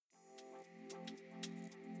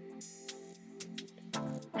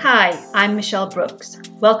Hi, I'm Michelle Brooks.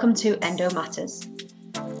 Welcome to Endo Matters.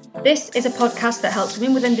 This is a podcast that helps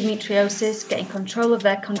women with endometriosis get in control of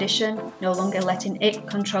their condition, no longer letting it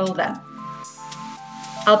control them.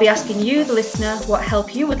 I'll be asking you, the listener, what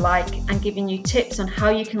help you would like and giving you tips on how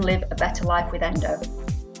you can live a better life with endo.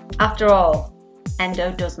 After all,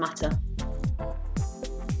 endo does matter.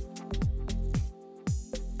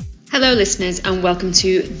 Hello listeners and welcome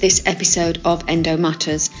to this episode of Endo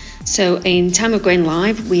Matters. So in time of going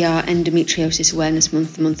live, we are Endometriosis Awareness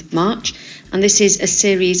Month, the month of March, and this is a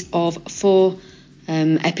series of 4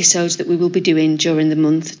 episodes that we will be doing during the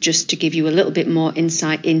month just to give you a little bit more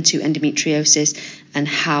insight into endometriosis and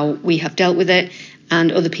how we have dealt with it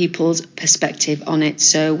and other people's perspective on it.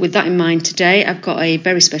 So with that in mind, today I've got a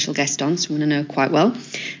very special guest on, someone I know quite well,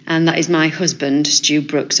 and that is my husband, Stu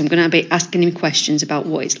Brooks. I'm going to be asking him questions about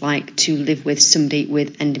what it's like to live with somebody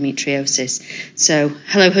with endometriosis. So,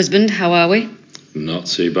 hello husband, how are we? Not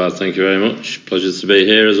too bad, thank you very much. Pleasure to be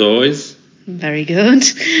here as always. Very good.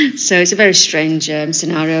 So it's a very strange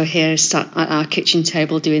scenario here, sat at our kitchen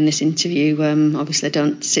table doing this interview. Obviously I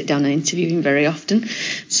don't sit down and interview him very often,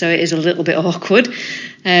 so it is a little bit awkward.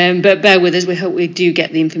 But bear with us, we hope we do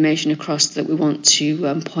get the information across that we want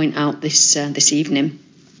to point out this evening.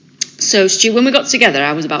 So Stu, when we got together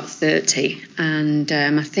I was about 30, and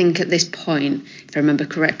I think at this point, if I remember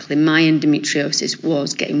correctly, my endometriosis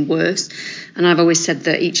was getting worse, and I've always said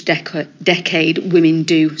that each decade women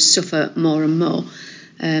do suffer more and more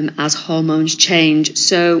as hormones change.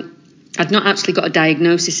 So I'd not actually got a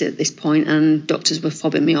diagnosis at this point, and doctors were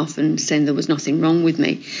fobbing me off and saying there was nothing wrong with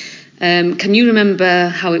me. Can you remember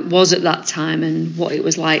how it was at that time and what it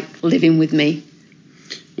was like living with me?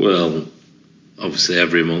 Well, obviously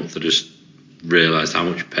every month I just realised how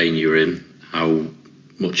much pain you were in, how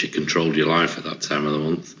much it controlled your life at that time of the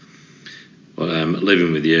month. But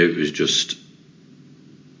living with you, it was just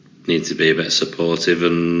need to be a bit supportive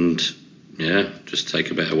and just take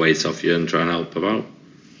a bit of weight off you and try and help about.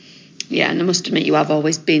 Yeah, and I must admit you have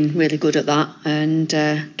always been really good at that and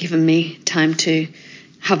given me time to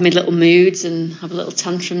have my little moods and have a little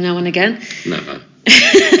tantrum now and again. Never.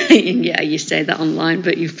 Yeah, you say that online,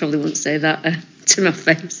 but you probably wouldn't say that to my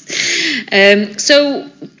face. So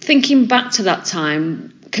thinking back to that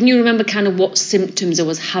time, can you remember kind of what symptoms I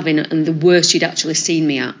was having and the worst you'd actually seen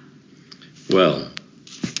me at? Well,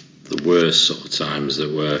 the worst sort of times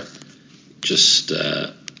that were just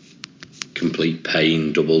complete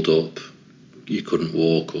pain doubled up. You couldn't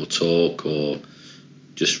walk or talk or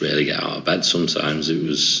just really get out of bed sometimes. It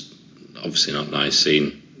was obviously not nice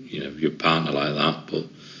seeing your partner like that, but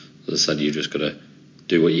as I said, you've just got to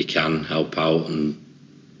do what you can, help out and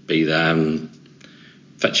be there and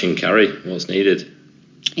fetch and carry what's needed.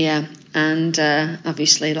 Yeah, and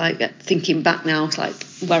obviously thinking back now, it's like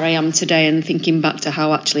where I am today and thinking back to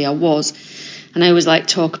how actually I was. And I always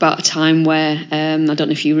talk about a time where, I don't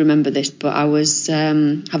know if you remember this, but I was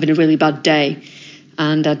having a really bad day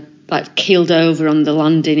and I'd keeled over on the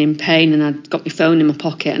landing in pain and I'd got my phone in my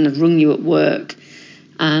pocket and I'd rung you at work.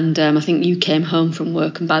 And I think you came home from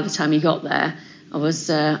work, and by the time you got there, I was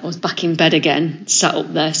back in bed again, sat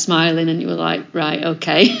up there smiling, and you were like, right,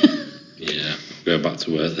 okay. Yeah, go back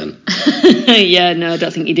to work then. Yeah, no, I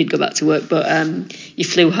don't think you did go back to work, but you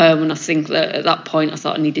flew home, and I think that at that point I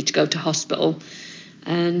thought I needed to go to hospital,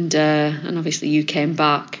 and obviously you came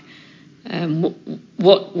back.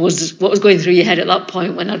 What was going through your head at that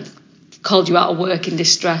point when I'd called you out of work in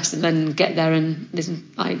distress and then get there and there's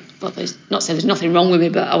not saying there's nothing wrong with me,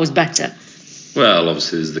 but I was better? Well,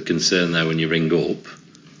 obviously there's the concern there when you ring up.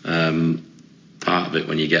 Part of it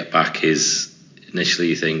when you get back is initially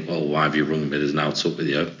you think, well, why have you rung me? There's now up with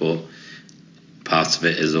you. But part of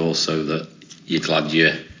it is also that you're glad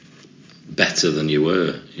you're better than you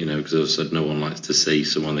were, because as I said, no one likes to see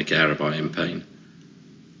someone they care about in pain.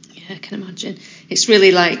 Yeah, I can imagine. It's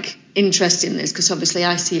really interesting this, because obviously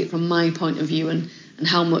I see it from my point of view and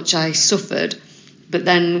how much I suffered, but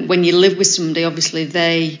then when you live with somebody, obviously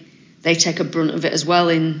they take a brunt of it as well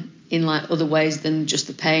in other ways than just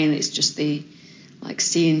the pain. It's just the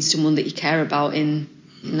seeing someone that you care about in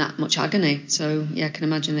that much agony. So yeah, I can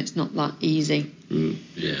imagine it's not that easy.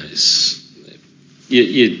 Yeah, it's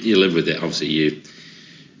you live with it. Obviously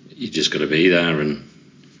you just got to be there and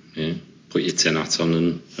put your tin hat on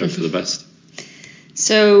and hope for the best.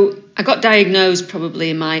 So I got diagnosed probably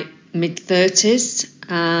in my mid-30s,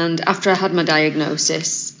 and after I had my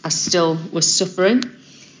diagnosis, I still was suffering.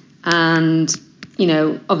 And,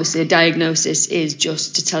 obviously a diagnosis is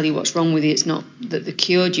just to tell you what's wrong with you. It's not that they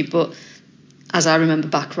cured you, but as I remember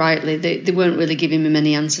back rightly, they weren't really giving me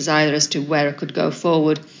many answers either as to where I could go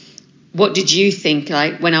forward. What did you think,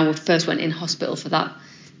 when I first went in hospital for that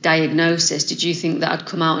diagnosis, did you think that I'd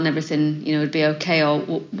come out and everything, would be okay, or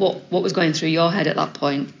what was going through your head at that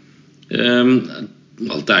point?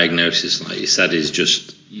 Well, diagnosis, like you said, is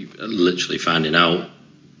just literally finding out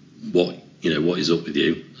what is up with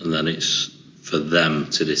you, and then it's for them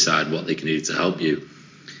to decide what they can do to help you.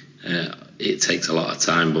 It takes a lot of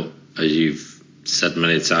time, but as you've said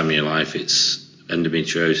many times in your life,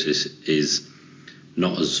 endometriosis is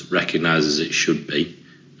not as recognised as it should be,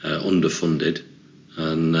 underfunded,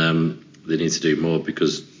 and they need to do more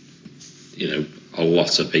because a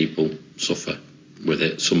lot of people suffer with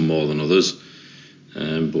it, some more than others,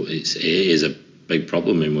 but it is a big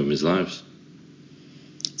problem in women's lives.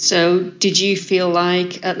 So did you feel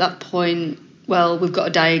like at that point, well, we've got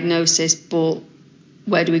a diagnosis, but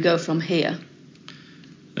where do we go from here?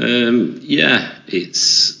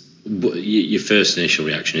 But your first initial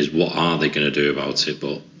reaction is, what are they going to do about it?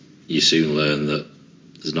 But you soon learn that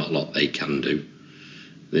there's not a lot they can do.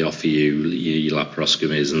 They offer you your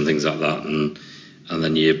laparoscomies and things like that, and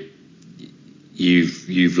then you've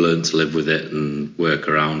learned to live with it and work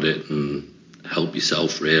around it and help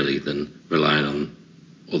yourself, really, than relying on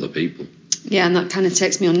other people. Yeah, and that kind of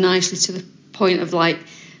takes me on nicely to the point of like,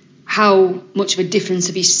 how much of a difference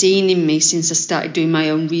have you seen in me since I started doing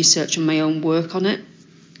my own research and my own work on it?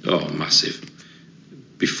 Oh, massive.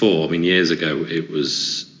 Before, years ago, it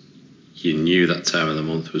was, you knew that time of the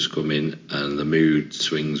month was coming and the mood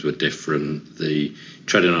swings were different, the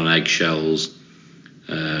treading on eggshells,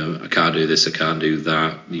 I can't do this, I can't do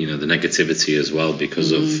that, the negativity as well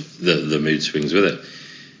because of the mood swings with it.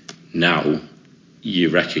 Now, you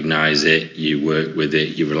recognise it, you work with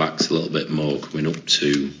it, you relax a little bit more coming up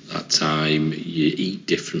to that time, you eat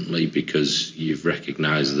differently because you've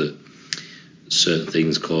recognised that certain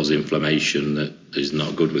things cause inflammation that is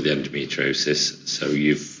not good with the endometriosis, so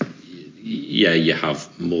you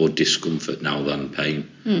have more discomfort now than pain.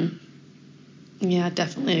 Yeah, I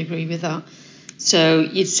definitely agree with that. So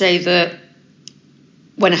you'd say that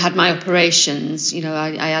when I had my operations,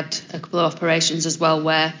 I had a couple of operations as well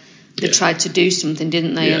where they tried to do something,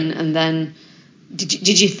 didn't they? Yeah. And then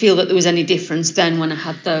did you feel that there was any difference then when I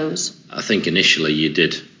had those? I think initially you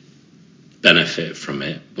did benefit from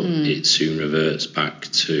it, but it soon reverts back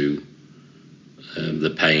to the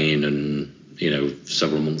pain, and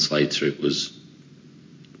several months later it was,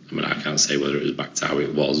 I can't say whether it was back to how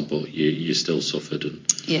it was, but you still suffered and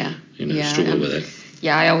struggled with it.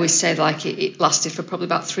 Yeah, I always say like it lasted for probably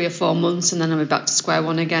about 3 or 4 months, and then I'm back to square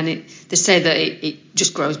one again. They say that it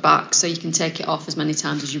just grows back, so you can take it off as many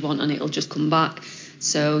times as you want and it'll just come back.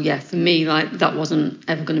 So yeah, for me, like, that wasn't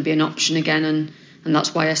ever going to be an option again, and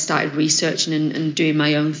that's why I started researching and doing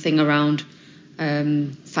my own thing around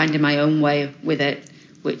finding my own way with it,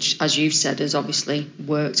 which, as you've said, has obviously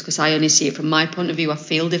worked, because I only see it from my point of view. I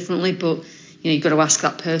feel differently, but you've got to ask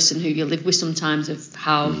that person who you live with sometimes of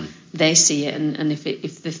how they see it, and if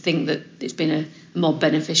they think that it's been a more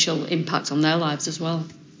beneficial impact on their lives as well.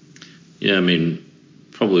 Yeah,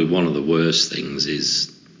 probably one of the worst things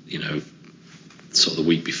is, sort of the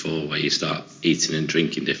week before, where you start eating and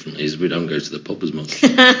drinking differently, is we don't go to the pub as much.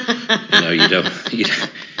 You don't.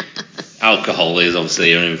 Alcohol is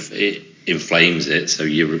obviously, it inflames it, so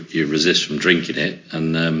you resist from drinking it,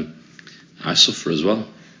 and I suffer as well.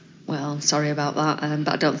 Well, sorry about that,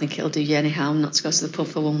 but I don't think it'll do you any harm not to go to the pub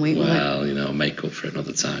for 1 week. Well, make up for it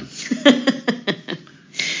another time.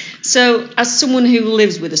 So, as someone who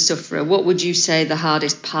lives with a sufferer, what would you say the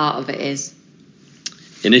hardest part of it is?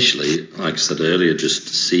 Initially, like I said earlier, just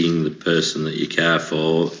seeing the person that you care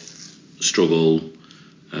for struggle,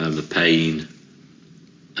 the pain.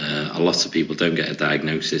 A lot of people don't get a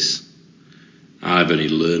diagnosis. I've only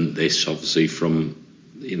learned this, obviously, from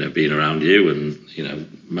being around you, and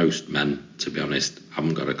most men, to be honest,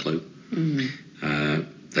 haven't got a clue.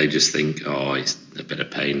 They just think, oh, it's a bit of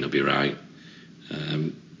pain, they'll be right.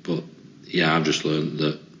 But yeah, I've just learned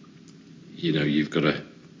that you've got to,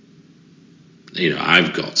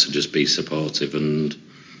 I've got to just be supportive and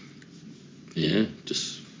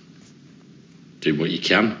just do what you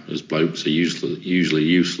can. As blokes are usually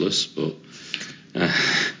useless, but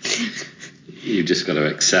you've just got to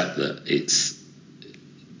accept that it's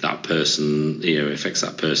that person, it affects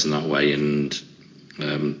that person that way, and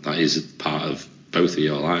that is part of both of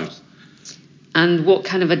your lives. And what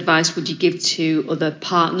kind of advice would you give to other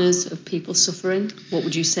partners of people suffering? What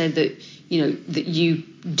would you say that that you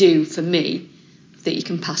do for me that you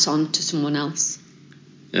can pass on to someone else?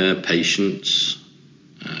 Patience.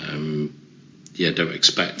 Don't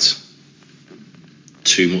expect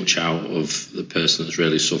too much out of the person that's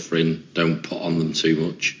really suffering. Don't put on them too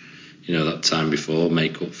much. That time before,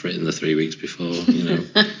 make up for it in the 3 weeks before.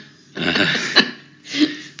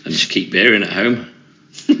 just keep beering at home.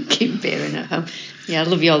 Keep beering at home. Yeah, I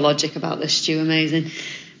love your logic about this, Stu. Amazing.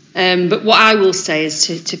 But what I will say is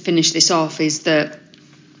to finish this off is that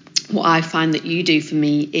what I find that you do for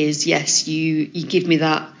me is, yes, you give me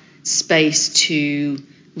that space to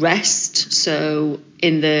rest. So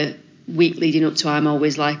in the week leading up to, I'm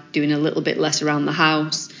always like doing a little bit less around the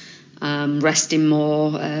house, resting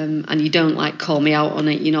more, and you don't like call me out on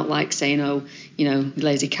it. You're not like saying, oh, you know,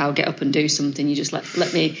 lazy cow, get up and do something. You just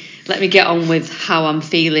let me get on with how I'm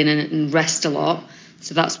feeling and rest a lot.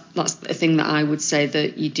 So that's the thing that I would say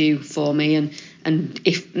that you do for me. And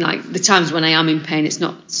if like the times when I am in pain, it's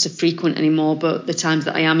not so frequent anymore, but the times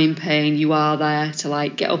that I am in pain, you are there to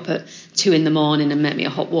like get up at 2 a.m. and make me a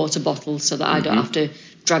hot water bottle so that I don't have to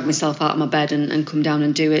drag myself out of my bed and come down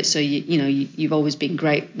and do it. So you've always been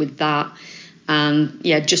great with that. And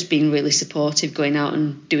yeah, just being really supportive, going out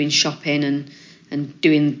and doing shopping and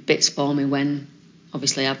doing bits for me when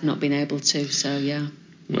obviously I've not been able to. So yeah.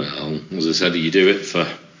 Well, as I said, you do it for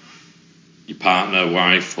your partner,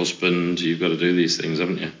 wife, husband. You've got to do these things,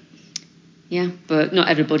 haven't you? Yeah, but not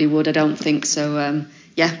everybody would, I don't think. So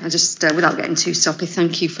yeah, I just, without getting too soppy,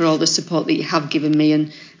 thank you for all the support that you have given me,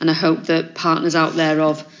 and I hope that partners out there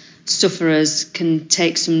of sufferers can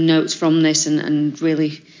take some notes from this and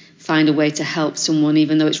really find a way to help someone,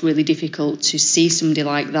 even though it's really difficult to see somebody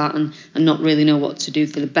like that and not really know what to do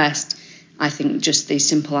for the best. I think just the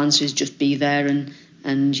simple answer is just be there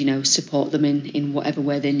and you know, support them in whatever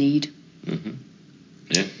way they need. Mm-hmm.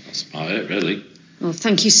 Yeah, that's about it, really. Well,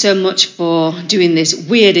 thank you so much for doing this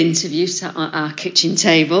weird interview sat at our kitchen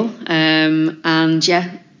table. And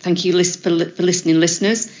yeah, thank you for listening,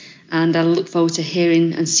 listeners. And I look forward to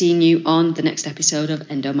hearing and seeing you on the next episode of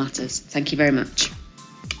Endo Matters. Thank you very much.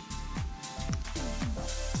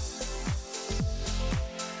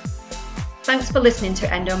 Thanks for listening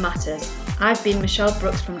to Endo Matters. I've been Michelle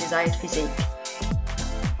Brooks from Desired Physique.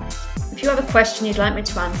 If you have a question you'd like me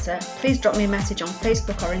to answer, please drop me a message on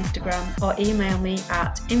Facebook or Instagram, or email me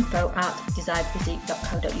at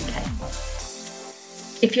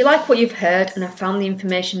info@desiredphysique.co.uk. If you like what you've heard and have found the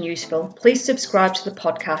information useful, please subscribe to the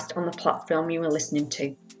podcast on the platform you are listening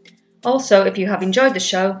to. Also, if you have enjoyed the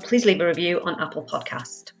show, please leave a review on Apple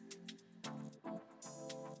Podcast.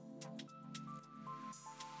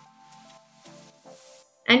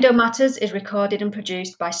 Endo Matters is recorded and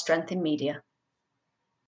produced by Strength in Media.